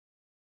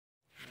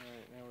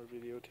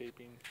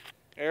videotaping.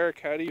 Eric,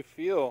 how do you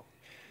feel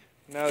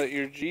now that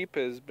your Jeep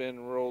has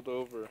been rolled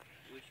over?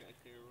 Wish I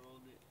could have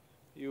rolled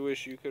it. You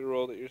wish you could have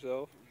rolled it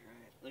yourself?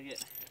 Right. Look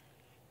at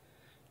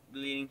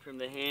bleeding from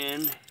the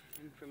hand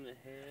and from the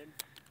head.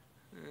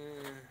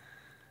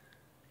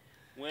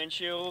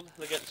 Windshield.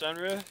 Look at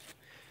sunroof.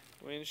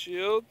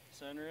 Windshield.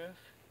 Sunroof.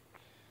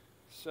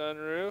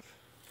 Sunroof.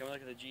 Come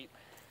look at the Jeep.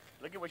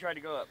 Look at we tried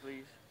to go up,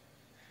 please.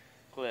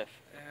 Cliff.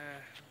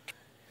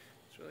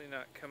 It's really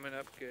not coming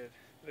up good.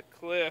 The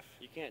cliff.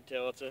 You can't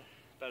tell. It's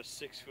about a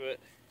 6-foot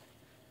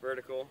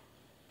vertical.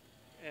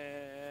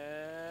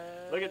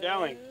 And look at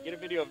Dowling. Get a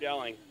video of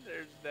Dowling.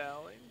 There's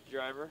Dowling.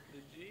 Driver.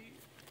 The Jeep.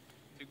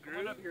 The Come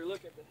on up here.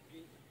 Look at the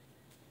Jeep.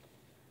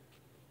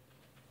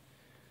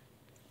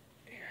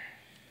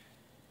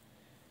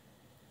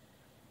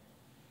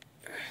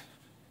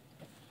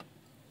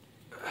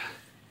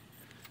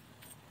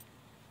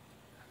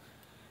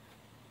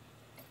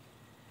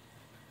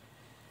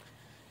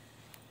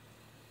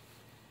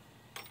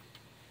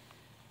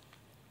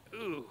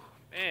 Ooh,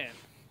 man,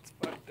 it's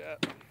fucked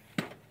up.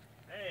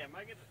 Hey, I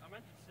meant to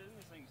sit in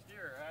this thing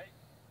steer, right?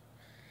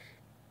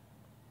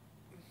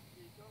 Can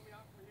you throw me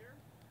out from here?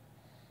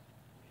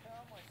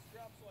 Yeah, my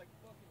strap's like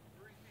fucking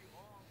 3 feet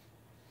long.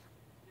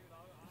 Dude,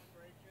 I'm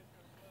brake just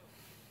gonna float.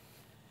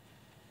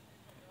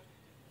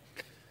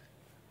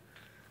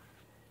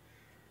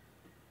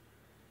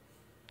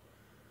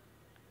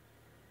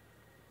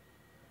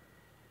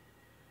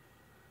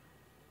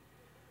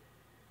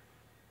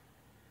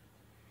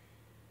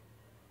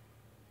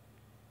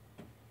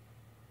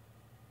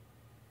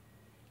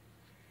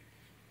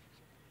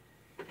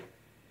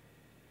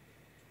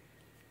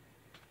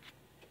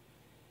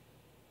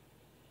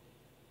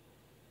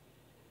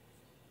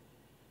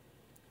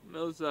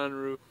 No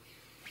sunroof.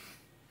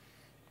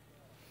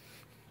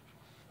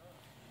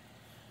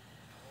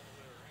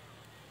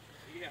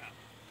 Yeah.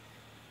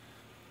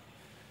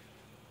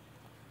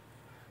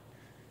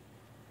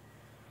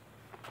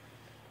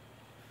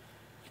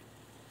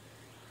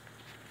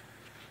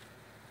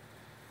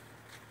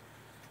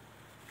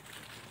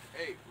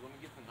 Hey, let me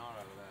get the knot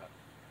out of that.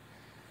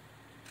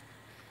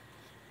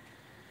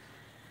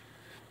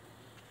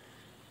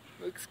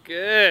 Looks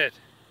good.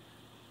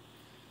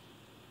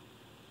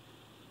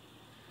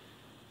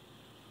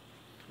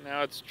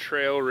 Now it's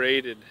trail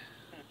rated.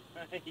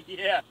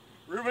 Yeah,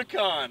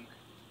 Rubicon.